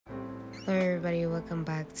Hello everybody, welcome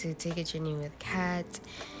back to Take a Journey with Kat.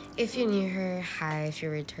 If you're new here, hi. If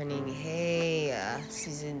you're returning, hey,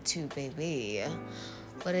 season 2 baby.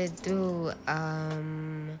 What it do?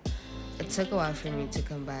 It took a while for me to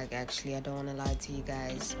come back. Actually, I don't want to lie to you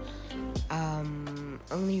guys.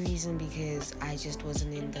 Only reason because I just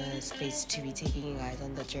wasn't in the space to be taking you guys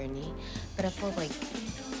on the journey. But I felt like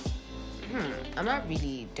I'm not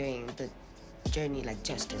really doing the journey like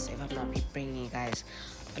justice if I'm not bringing you guys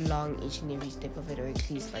along each and every step of it, or at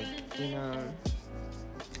least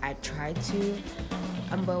I tried to.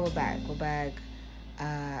 But we're back. I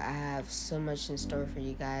have so much in store for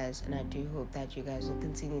you guys, and I do hope that you guys will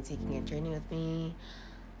continue taking a journey with me.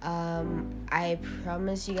 I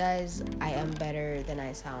promise you guys I am better than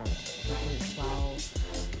I sound, because wow,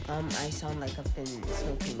 I sound like I've been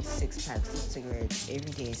smoking 6 packs of cigarettes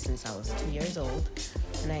every day since I was 2 years old,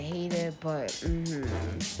 and I hate it. But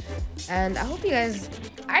and I hope you guys.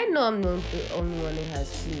 I know I'm not the only one who has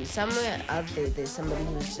flu. Somewhere out there's somebody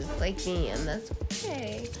who's just like me, and that's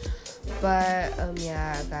okay. But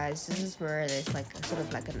yeah, guys, this is more or less like sort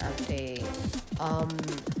of like an update.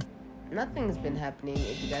 Nothing's been happening.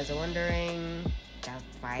 If you guys are wondering, just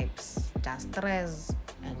vibes, just stress,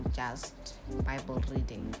 and just Bible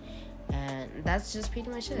reading. And that's just pretty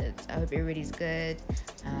much it. I hope everybody's good,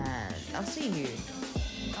 and I'll see you.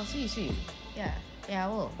 I'll see you soon. Yeah, I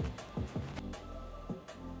will.